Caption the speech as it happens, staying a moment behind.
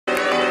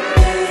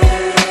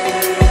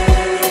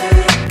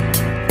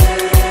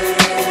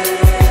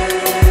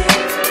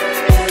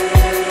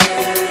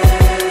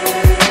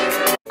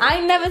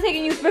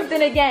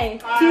thrifting again.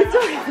 He's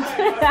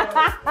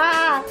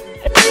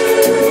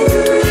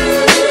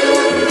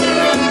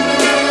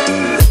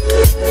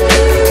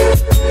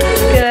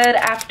Good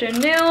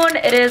afternoon.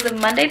 It is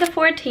Monday the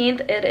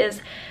 14th. It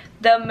is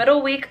the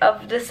middle week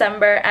of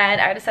December,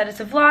 and I decided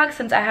to vlog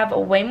since I have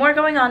way more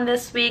going on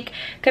this week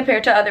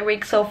compared to other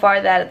weeks so far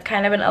that it's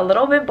kind of been a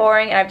little bit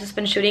boring, and I've just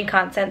been shooting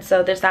content,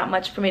 so there's not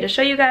much for me to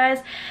show you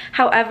guys.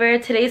 However,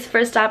 today's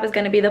first stop is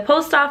going to be the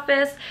post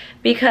office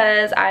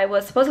because I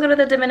was supposed to go to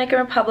the Dominican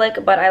Republic,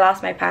 but I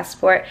lost my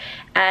passport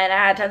and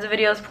I had tons of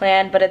videos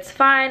planned, but it's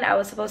fine. I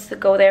was supposed to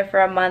go there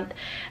for a month,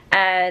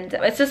 and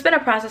it's just been a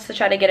process to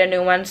try to get a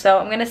new one, so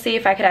I'm gonna see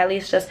if I could at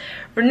least just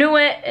renew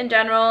it in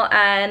general,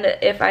 and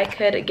if I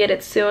could get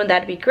it soon,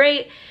 that'd be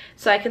great,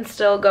 so I can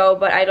still go,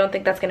 but I don't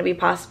think that's gonna be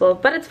possible,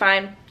 but it's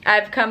fine.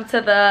 I've come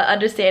to the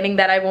understanding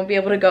that I won't be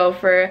able to go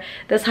for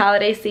this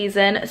holiday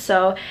season,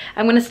 so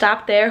I'm gonna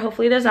stop there.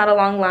 Hopefully there's not a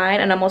long line,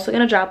 and I'm also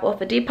gonna drop off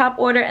a Depop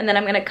order, and then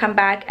I'm gonna come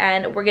back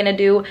and we're gonna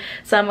do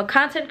some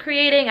content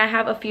creating. I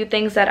have a few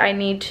things that I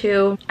need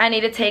to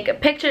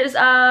take pictures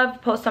of,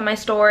 post on my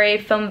story,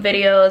 film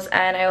videos,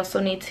 and I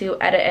also need to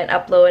edit and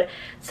upload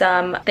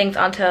some things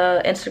onto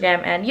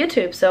Instagram and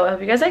YouTube, so I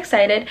hope you guys are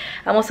excited.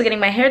 I'm also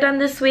getting my hair done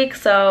this week,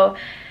 so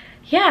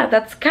yeah,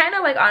 that's kind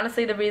of like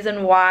honestly the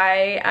reason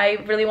why I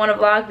really want to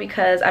vlog,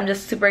 because I'm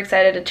just super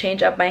excited to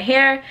change up my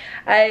hair.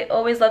 I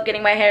always love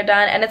getting my hair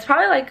done, and it's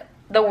probably like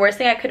the worst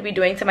thing I could be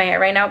doing to my hair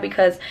right now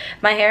because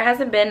my hair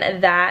hasn't been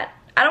that,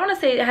 I don't want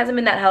to say it hasn't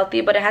been that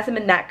healthy, but it hasn't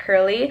been that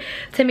curly.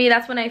 To me,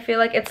 that's when I feel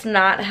like it's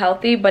not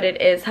healthy, but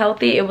it is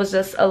healthy. It was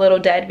just a little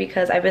dead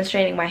because I've been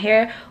straightening my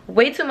hair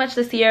way too much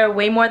this year,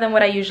 way more than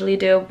what I usually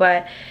do,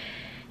 but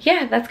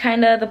yeah, that's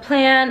kind of the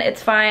plan.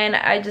 It's fine.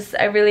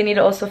 I really need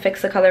to also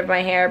fix the color of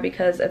my hair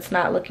because it's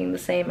not looking the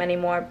same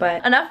anymore.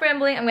 But enough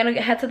rambling. I'm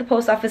gonna head to the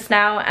post office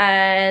now,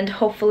 and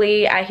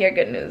hopefully I hear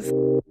good news.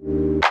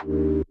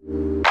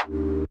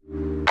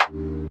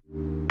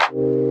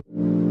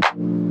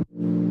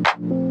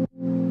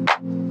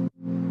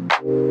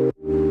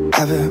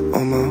 I've been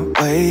on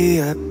my way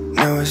up,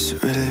 now it's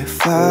really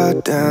far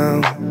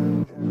down.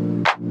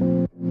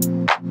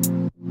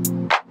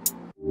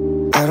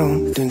 I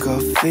don't think I'll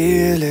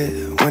feel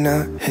it when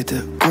I hit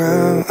the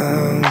ground.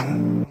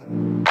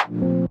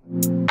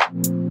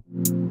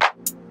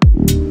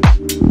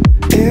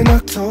 In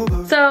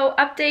October. So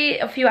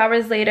update, a few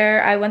hours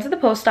later, I went to the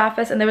post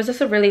office and there was just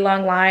a really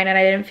long line and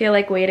I didn't feel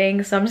like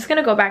waiting, so I'm just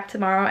gonna go back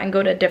tomorrow and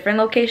go to a different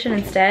location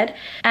instead.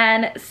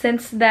 And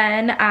since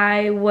then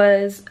I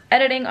was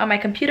editing on my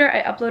computer.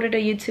 I uploaded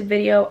a YouTube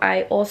video.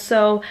 I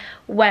also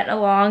went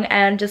along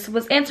and just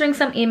was answering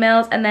some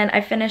emails, and then I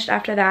finished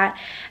after that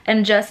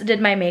and just did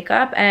my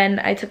makeup, and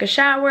I took a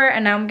shower,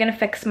 and now I'm gonna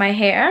fix my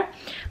hair.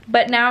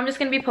 But now I'm just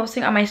gonna be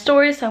posting on my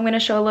stories, so I'm gonna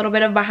show a little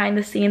bit of behind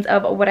the scenes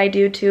of what I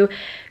do to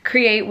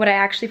create what I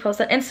actually post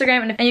on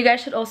Instagram. And you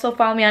guys should also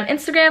follow me on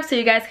Instagram so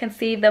you guys can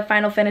see the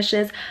final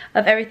finishes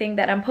of everything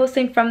that I'm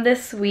posting from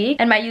this week.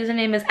 And my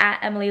username is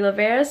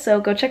 @EMILYLOVE, so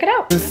go check it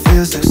out. It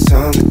feels like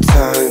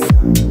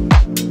summertime.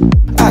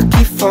 I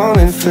keep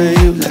falling for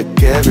you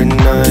like every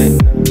night.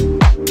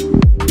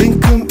 Been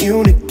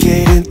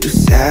communicating through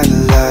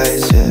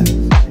satellites, yeah.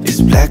 It's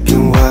black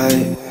and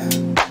white.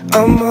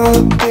 I'm all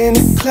up in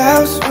the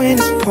clouds when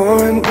it's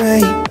pouring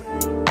rain.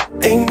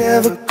 Ain't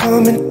never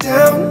coming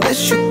down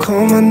unless you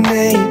call my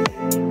name.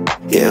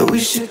 Yeah, we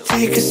should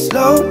take it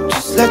slow,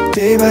 just like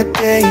day by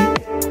day.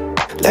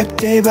 Like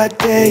day by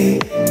day.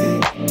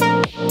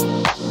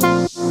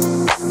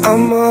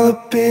 I'm all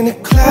up in the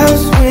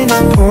clouds when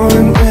it's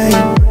pouring rain.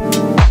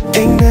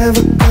 Ain't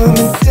never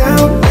coming down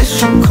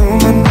unless you call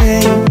my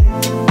name.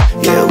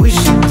 Yeah, we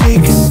should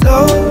take it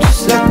slow,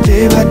 just like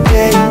day by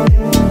day.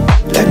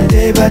 Like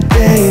day by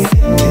day.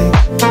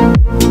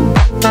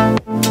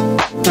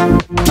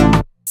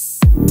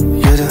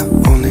 You're the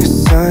only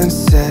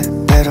sunset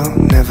that I'll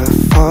never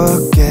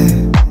forget.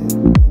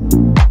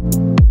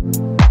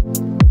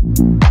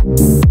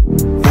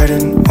 Red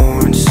and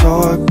orange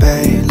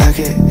sorbet, like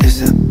it is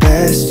the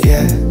best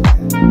yet.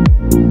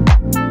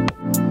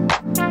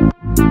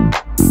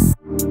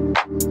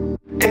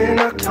 In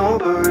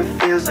October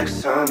it feels like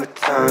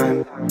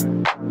summertime.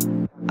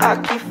 I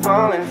keep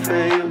falling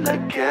for you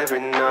like every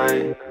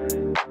night.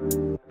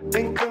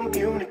 Been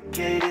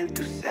communicating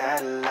through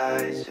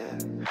satellites, yeah.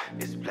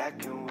 It's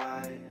black and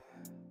white.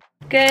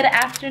 Good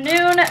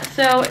afternoon.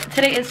 So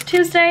today is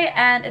Tuesday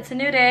and it's a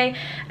new day.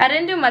 I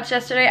didn't do much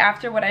yesterday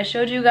after what I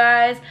showed you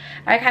guys.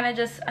 I kind of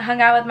just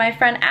hung out with my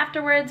friend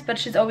afterwards, but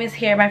she's always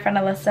here, my friend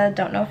Alyssa.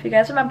 Don't know if you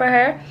guys remember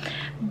her,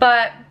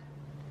 but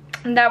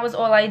that was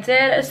all I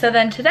did. So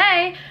then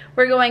today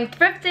we're going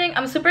thrifting.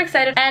 I'm super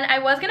excited, and I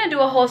was gonna do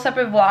a whole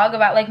separate vlog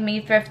about like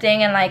me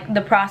thrifting and like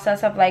the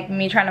process of like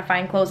me trying to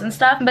find clothes and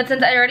stuff, but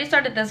since I already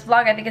started this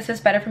vlog, I think it's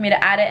just better for me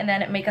to add it and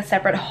then make a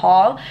separate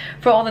haul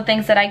for all the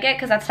things that I get,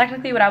 because that's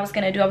technically what I was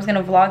gonna do. I was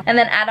gonna vlog and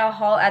then add a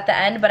haul at the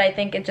end, but I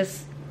think it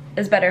just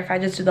is better if I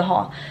just do the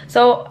haul.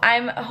 So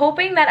I'm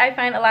hoping that I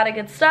find a lot of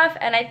good stuff,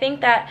 and I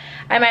think that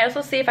I might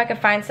also see if I could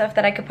find stuff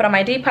that I could put on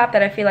my Depop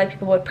that I feel like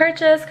people would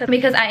purchase,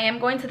 because I am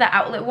going to the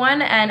outlet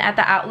one, and at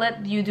the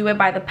outlet you do it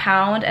by the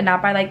pound and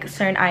not by like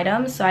certain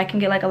items, so I can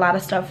get like a lot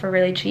of stuff for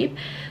really cheap.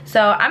 So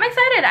I'm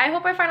excited. I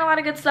hope I find a lot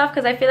of good stuff,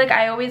 because I feel like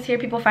I always hear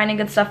people finding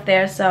good stuff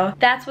there. So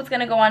that's what's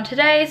gonna go on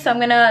today. So I'm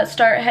gonna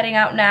start heading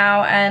out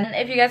now, and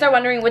if you guys are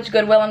wondering which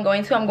Goodwill I'm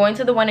going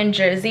to the one in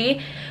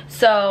Jersey.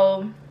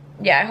 So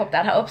yeah, I hope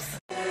that helps.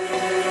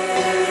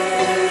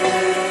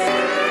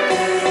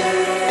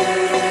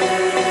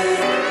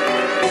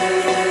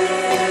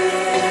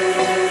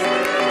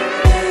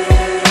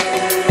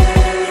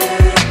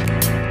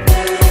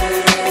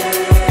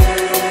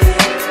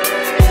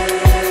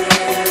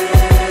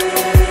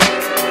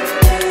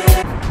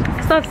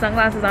 I still have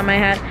sunglasses on my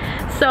head.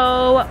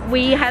 So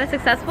we had a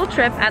successful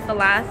trip at the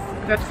last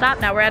thrift stop.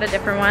 Now we're at a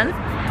different one,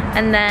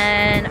 and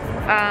then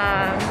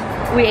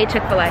we ate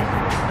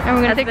Chick-fil-A. And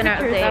we're gonna take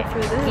pictures after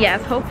this.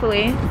 Yes,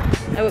 hopefully.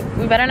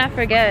 We better not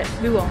forget.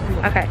 We will.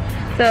 Okay,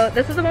 so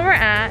this is the one we're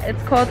at.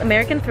 It's called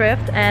American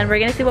Thrift, and we're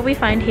gonna see what we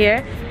find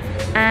here.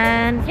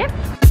 And yeah.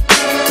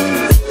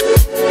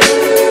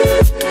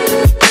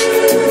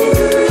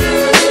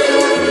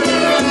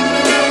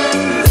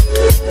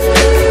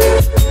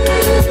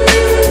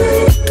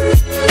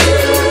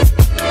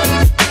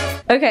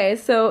 Okay,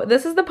 so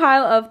this is the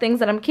pile of things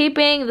that I'm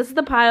keeping. This is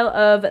the pile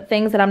of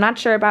things that I'm not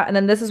sure about. And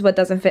then this is what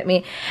doesn't fit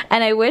me.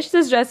 And I wish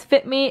this dress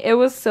fit me. It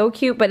was so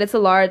cute, but it's a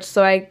large,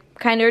 so I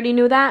kind of already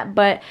knew that.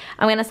 But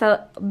I'm going to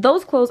sell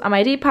those clothes on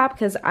my Depop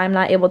because I'm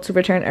not able to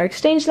return or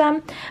exchange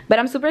them. But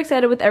I'm super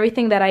excited with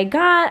everything that I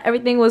got.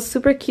 Everything was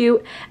super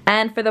cute.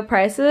 And for the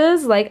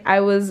prices, like, I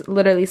was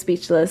literally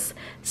speechless.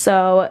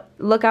 So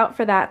look out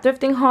for that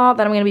thrifting haul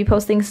that I'm going to be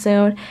posting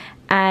soon.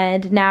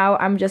 And now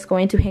I'm just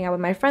going to hang out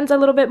with my friends a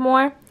little bit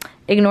more.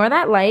 Ignore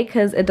that light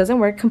because it doesn't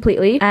work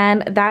completely.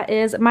 And that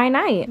is my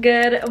night.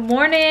 Good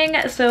morning.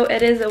 So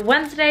it is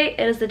Wednesday.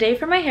 It is the day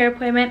for my hair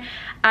appointment.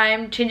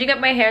 I'm changing up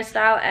my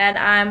hairstyle and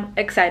I'm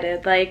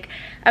excited. Like,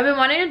 I've been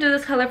wanting to do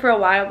this color for a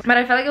while, but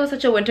I felt like it was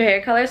such a winter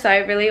hair color, so I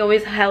really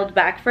always held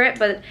back for it.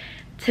 But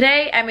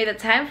today I made the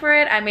time for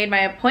it. I made my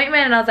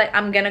appointment and I was like,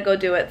 I'm gonna go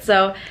do it.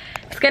 So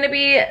it's gonna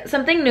be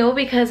something new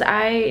because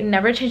I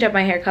never change up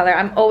my hair color.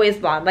 I'm always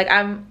blonde. Like,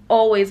 I'm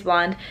always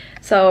blonde.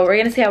 So we're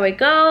gonna see how it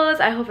goes.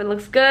 I hope it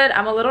looks good.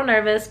 I'm a little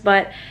nervous,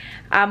 but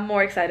I'm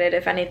more excited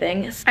if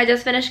anything. I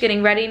just finished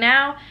getting ready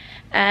now,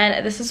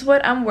 and this is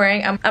what I'm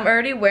wearing. I'm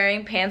already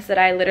wearing pants that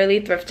I literally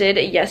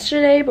thrifted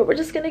yesterday, but we're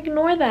just gonna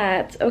ignore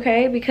that,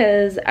 okay?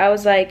 Because I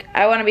was like,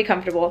 I wanna be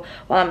comfortable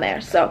while I'm there.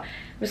 So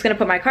I'm just gonna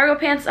put my cargo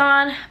pants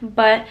on.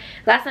 But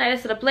last night I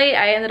stayed up late.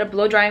 I ended up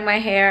blow drying my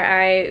hair.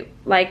 I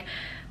like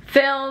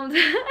filmed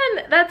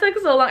and that took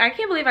so long. I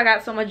can't believe I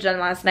got so much done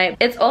last night.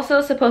 It's also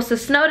supposed to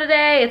snow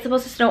today. It's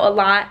supposed to snow a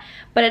lot,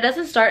 but it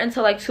doesn't start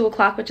until like 2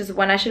 o'clock, which is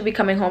when I should be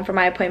coming home for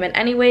my appointment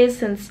anyways,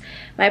 since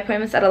my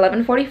appointment's at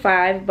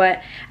 11:45.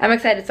 But I'm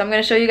excited, so I'm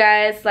going to show you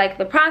guys like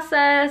the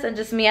process and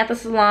just me at the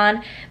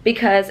salon,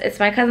 because it's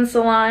my cousin's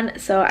salon,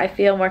 so I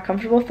feel more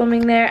comfortable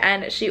filming there,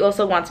 and she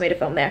also wants me to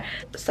film there.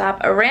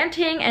 Stop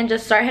ranting and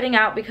just start heading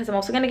out, because I'm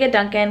also going to get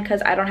Dunkin'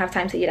 because I don't have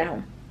time to eat at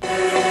home.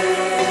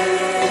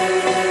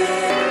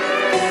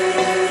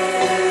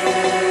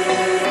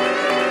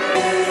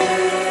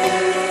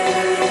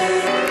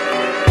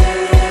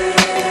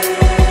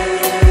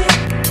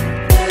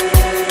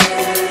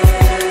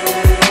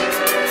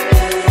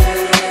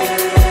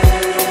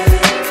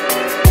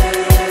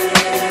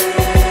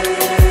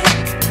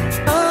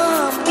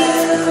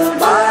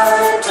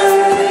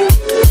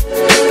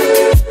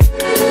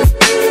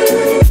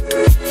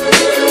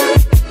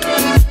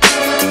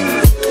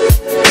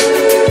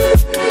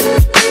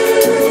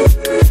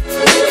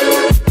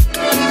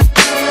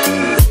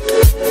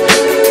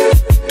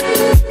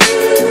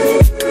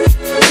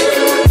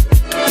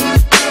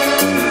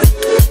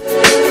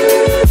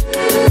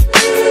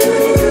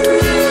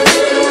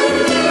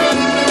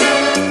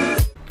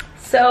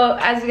 So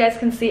as you guys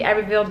can see, I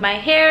revealed my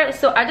hair.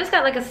 So I just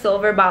got like a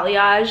silver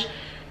balayage.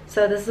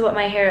 So this is what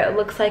my hair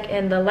looks like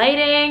in the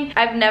lighting.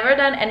 I've never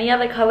done any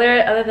other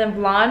color other than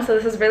blonde, so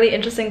this is really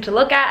interesting to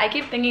look at. I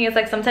keep thinking it's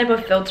like some type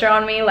of filter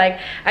on me. Like,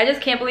 I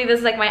just can't believe this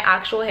is like my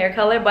actual hair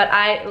color, but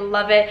I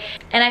love it.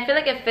 And I feel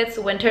like it fits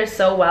winter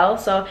so well.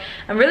 So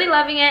I'm really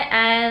loving it,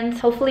 and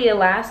hopefully it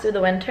lasts through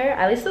the winter,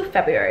 at least through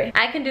February.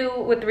 I can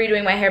do with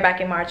redoing my hair back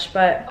in March,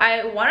 but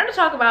I wanted to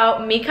talk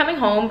about me coming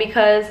home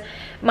because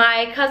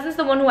my cousin's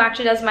the one who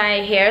actually does my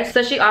hair,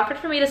 so she offered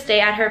for me to stay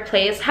at her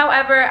place.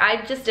 However,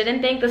 I just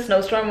didn't think the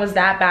snowstorm was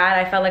that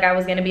bad. I felt like I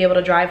was gonna be able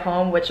to drive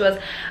home, which was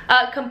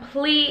a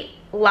complete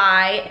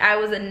lie. I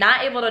was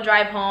not able to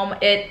drive home.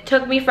 It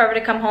took me forever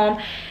to come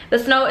home. The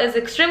snow is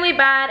extremely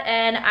bad,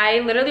 and I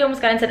literally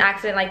almost got into an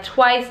accident like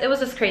twice. It was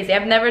just crazy.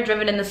 I've never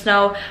driven in the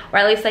snow, or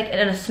at least like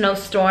in a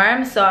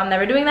snowstorm, so I'm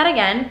never doing that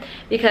again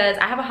because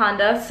I have a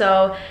Honda.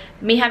 So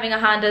me having a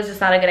Honda is just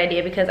not a good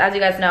idea, because as you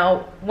guys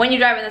know, when you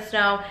drive in the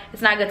snow,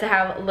 it's not good to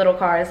have little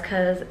cars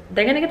because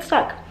they're gonna get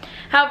stuck.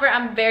 However,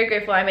 I'm very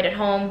grateful I made it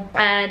home,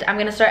 and I'm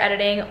gonna start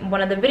editing one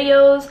of the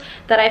videos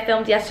that I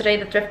filmed yesterday,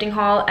 the thrifting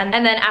haul, and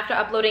then after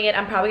uploading it,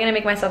 I'm probably gonna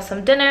make myself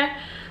some dinner.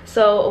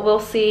 So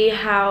we'll see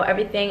how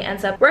everything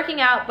ends up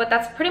working out, but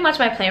that's pretty much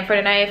my plan for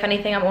tonight. If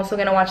anything, I'm also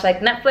gonna watch like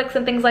Netflix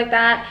and things like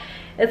that.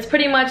 It's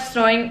pretty much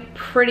snowing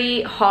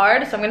pretty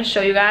hard, so I'm gonna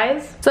show you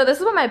guys. So this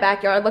is what my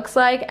backyard looks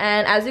like,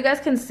 and as you guys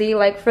can see,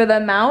 like for the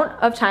amount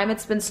of time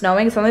it's been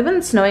snowing, it's only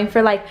been snowing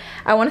for like,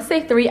 I wanna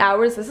say 3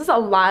 hours. This is a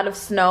lot of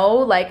snow.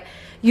 Like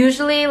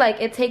usually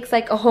like it takes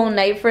like a whole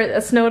night for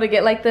a snow to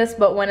get like this,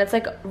 but when it's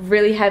like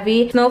really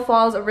heavy, snow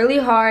falls really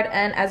hard,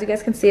 and as you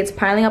guys can see, it's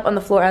piling up on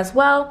the floor as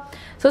well.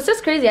 So it's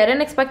just crazy. I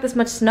didn't expect this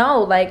much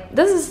snow. Like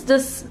this is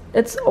just,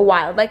 it's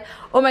wild. Like,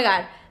 oh my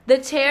god, the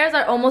chairs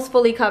are almost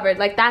fully covered.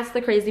 Like that's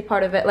the crazy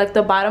part of it. Like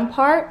the bottom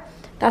part,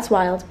 that's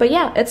wild. But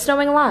yeah, it's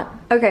snowing a lot.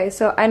 Okay,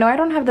 so I know I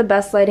don't have the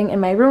best lighting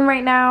in my room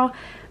right now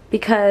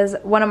because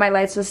one of my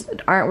lights just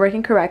aren't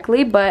working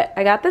correctly, but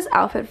I got this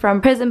outfit from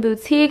Prison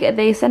Boutique.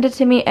 They sent it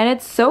to me and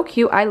it's so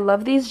cute. I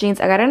love these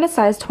jeans. I got it in a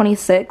size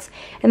 26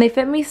 and they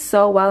fit me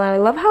so well, and I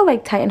love how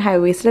like tight and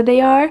high-waisted they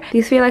are.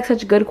 These feel like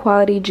such good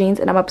quality jeans,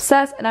 and I'm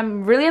obsessed, and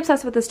I'm really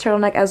obsessed with this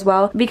turtleneck as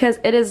well because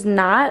it is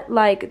not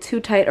like too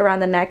tight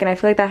around the neck, and I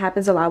feel like that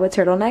happens a lot with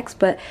turtlenecks,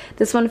 but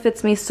this one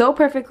fits me so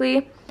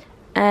perfectly.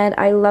 And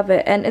I love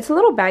it, and it's a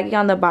little baggy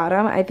on the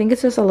bottom. I think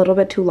it's just a little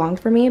bit too long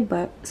for me,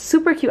 but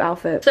super cute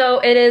outfit. So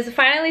it is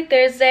finally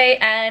Thursday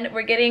and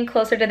we're getting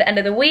closer to the end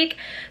of the week.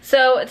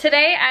 So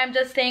today I'm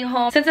just staying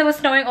home. Since it was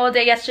snowing all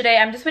day yesterday,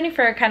 I'm just waiting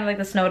for kind of like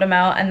the snow to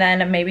melt, and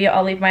then maybe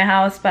I'll leave my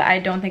house, but I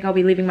don't think I'll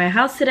be leaving my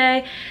house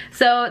today.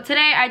 So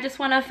today I just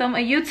want to film a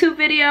YouTube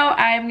video.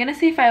 I'm gonna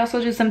see if I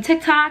also do some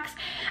TikToks.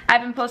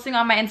 I've been posting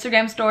on my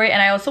Instagram story,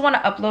 and I also want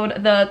to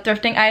upload the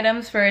thrifting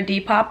items for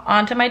Depop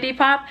onto my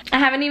Depop. I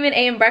haven't even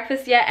eaten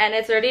breakfast yet, and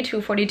it's already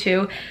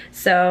 2:42,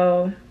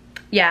 so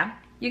yeah,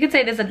 you could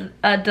say there's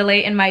a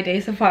delay in my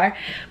day so far,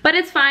 but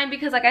it's fine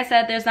because like I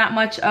said, there's not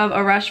much of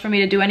a rush for me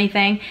to do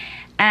anything,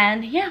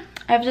 and yeah,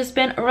 I've just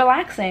been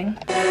relaxing.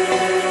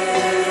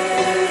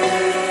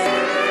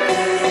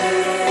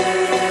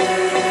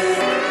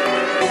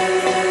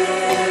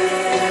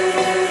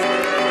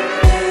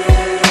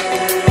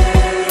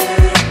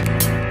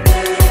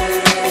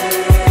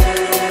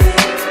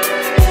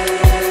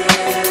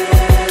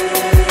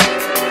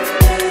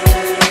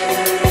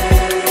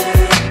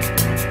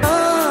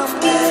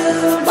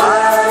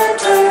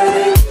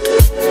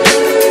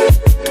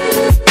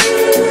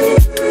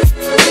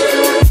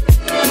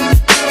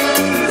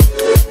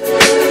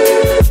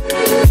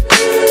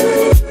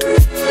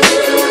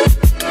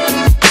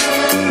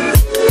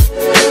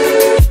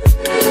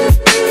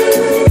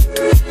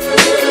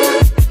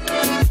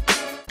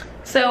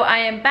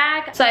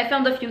 So I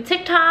filmed a few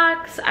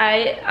TikToks,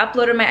 I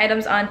uploaded my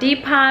items on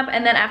Depop,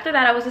 and then after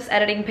that I was just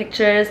editing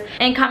pictures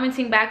and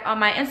commenting back on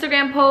my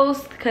Instagram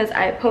post because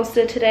I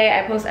posted today.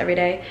 I post every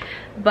day,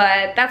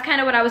 but that's kind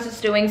of what I was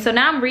just doing. So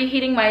now I'm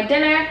reheating my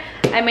dinner.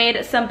 I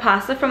made some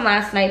pasta from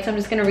last night, so I'm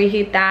just gonna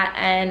reheat that,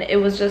 and it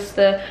was just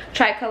the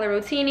tricolor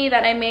rotini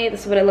that I made.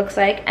 This is what it looks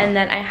like, and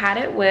then I had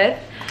it with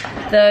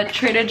the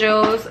Trader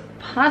Joe's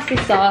pasta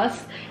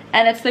sauce,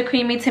 and it's the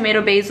creamy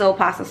tomato basil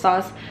pasta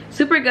sauce.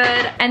 Super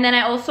good. And then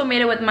I also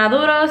made it with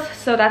maduros,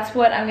 so that's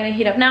what I'm gonna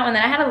heat up now. And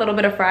then I had a little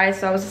bit of fries,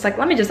 so I was just like,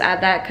 let me just add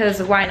that,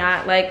 because why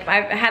not? Like,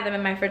 I had them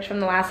in my fridge from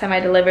the last time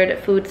I delivered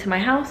food to my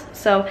house,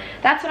 so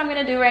that's what I'm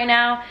gonna do right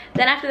now.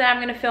 Then after that,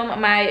 I'm gonna film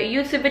my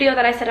YouTube video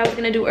that I said I was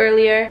gonna do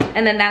earlier,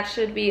 and then that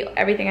should be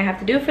everything I have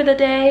to do for the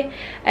day.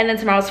 And then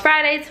tomorrow's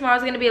Friday.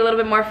 Tomorrow's gonna be a little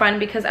bit more fun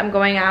because I'm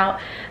going out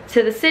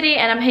to the city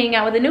and I'm hanging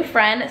out with a new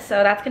friend,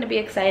 so that's gonna be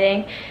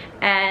exciting,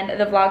 and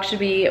the vlog should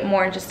be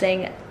more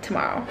interesting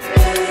tomorrow.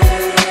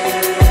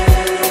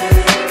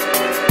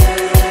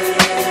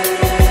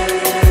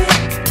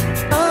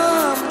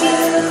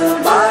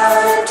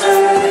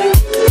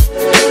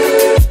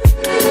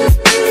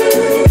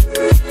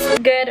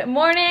 Good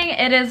morning.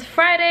 It is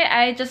Friday.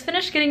 I just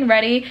finished getting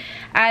ready.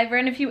 I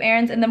ran a few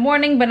errands in the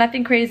morning, but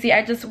nothing crazy.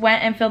 I just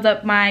went and filled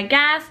up my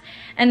gas,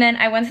 and then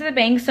I went to the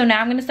bank. So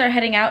now I'm gonna start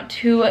heading out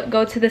to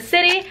go to the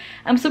city.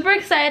 I'm super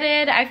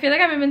excited. I feel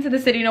like I haven't been to the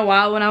city in a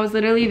while. When I was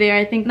literally there,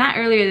 I think not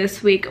earlier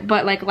this week,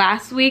 but like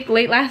last week,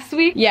 late last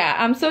week. Yeah,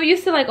 I'm so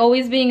used to like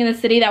always being in the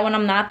city that when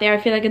I'm not there, I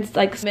feel like it's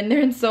like been there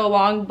in so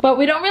long. But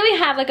we don't really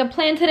have like a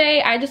plan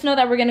today. I just know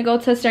that we're gonna go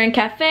to a certain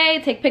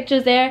cafe, take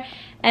pictures there,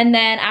 and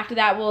then after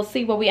that we'll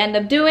see what we end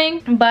up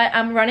doing. But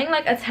I'm running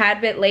like a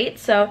tad bit late,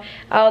 so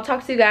I'll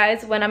talk to you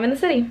guys when I'm in the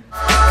city.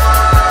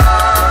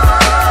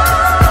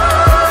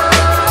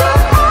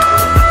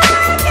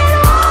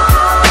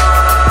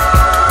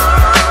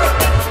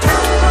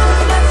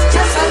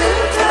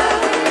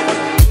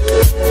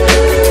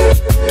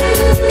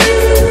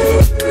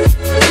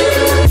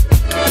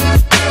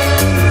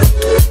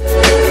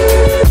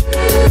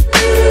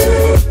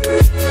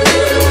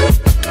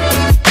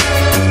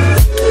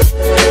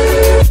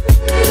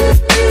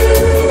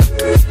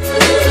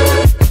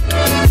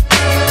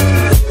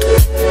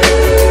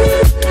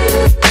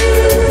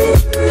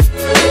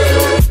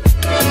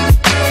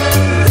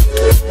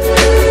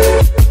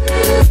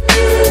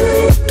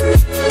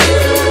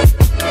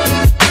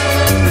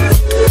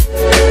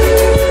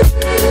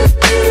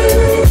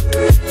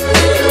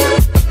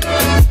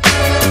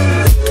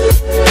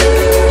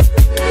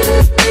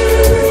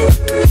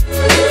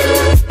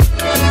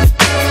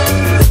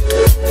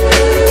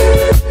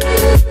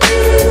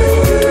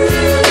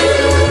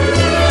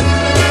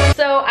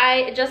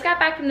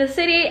 the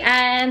city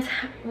and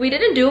we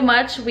didn't do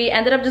much. We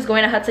ended up just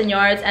going to Hudson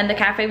Yards, and the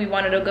cafe we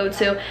wanted to go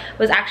to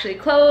was actually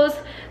closed.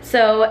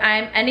 So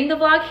I'm ending the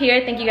vlog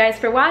here. Thank you guys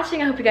for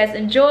watching. I hope you guys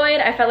enjoyed.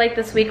 I felt like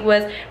this week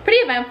was pretty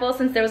eventful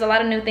since there was a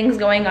lot of new things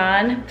going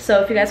on.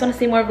 So if you guys want to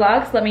see more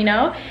vlogs, let me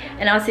know,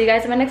 and I'll see you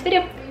guys in my next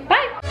video.